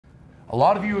A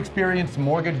lot of you experienced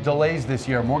mortgage delays this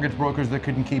year, mortgage brokers that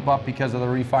couldn't keep up because of the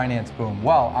refinance boom.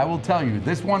 Well, I will tell you,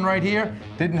 this one right here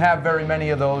didn't have very many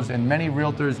of those, and many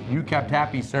realtors you kept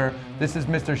happy, sir. This is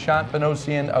Mr. Shant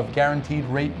Banosian of Guaranteed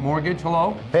Rate Mortgage.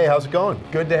 Hello. Hey, how's it going?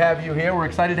 Good to have you here. We're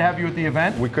excited to have you at the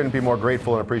event. We couldn't be more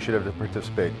grateful and appreciative to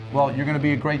participate. Well, you're going to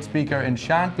be a great speaker. And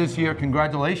Shant, this year,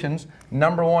 congratulations.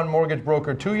 #1 mortgage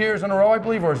broker 2 years in a row, I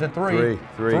believe, or is it three?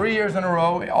 Three. 3 years in a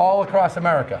row, all across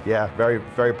America. Yeah, very,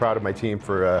 very proud of my team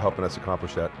for helping us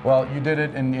accomplish that. Well, you did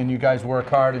it, and you guys work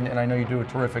hard, and I know you do a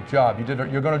terrific job.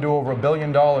 You're going to do over $1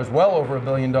 billion, well over $1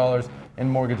 billion in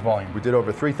mortgage volume. We did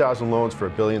over 3,000 loans for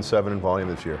 $1.7 billion in volume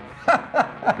this year.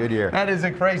 Good year. That is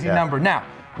a crazy number. Now,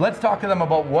 let's talk to them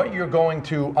about what you're going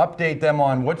to update them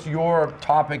on. What's your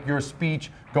topic, your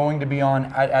speech going to be on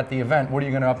at the event? What are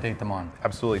you going to update them on?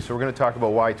 Absolutely. So we're going to talk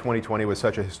about why 2020 was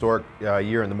such a historic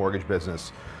year in the mortgage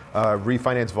business.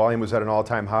 Refinance volume was at an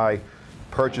all-time high.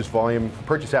 Purchase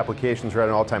applications were at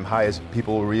an all-time high as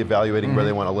people were reevaluating where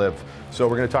they want to live. So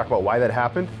we're going to talk about why that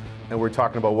happened, and we're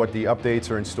talking about what the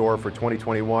updates are in store for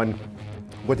 2021,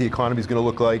 what the economy is going to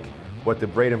look like, what the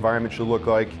rate environment should look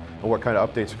like, and what kind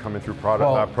of updates are coming through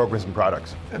programs and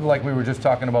products. Like we were just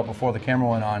talking about before the camera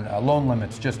went on, loan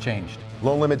limits just changed.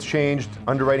 Loan limits changed,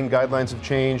 underwriting guidelines have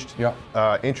changed,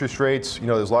 interest rates,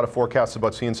 there's a lot of forecasts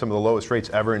about seeing some of the lowest rates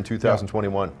ever in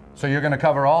 2021. So you're going to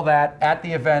cover all that at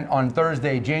the event on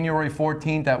Thursday, January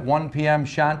 14th at 1 p.m.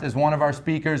 Shant is one of our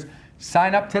speakers.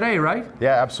 Sign up today, right?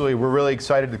 Yeah, absolutely. We're really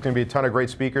excited. There's going to be a ton of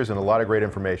great speakers and a lot of great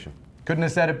information. Couldn't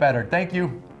have said it better. Thank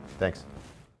you. Thanks.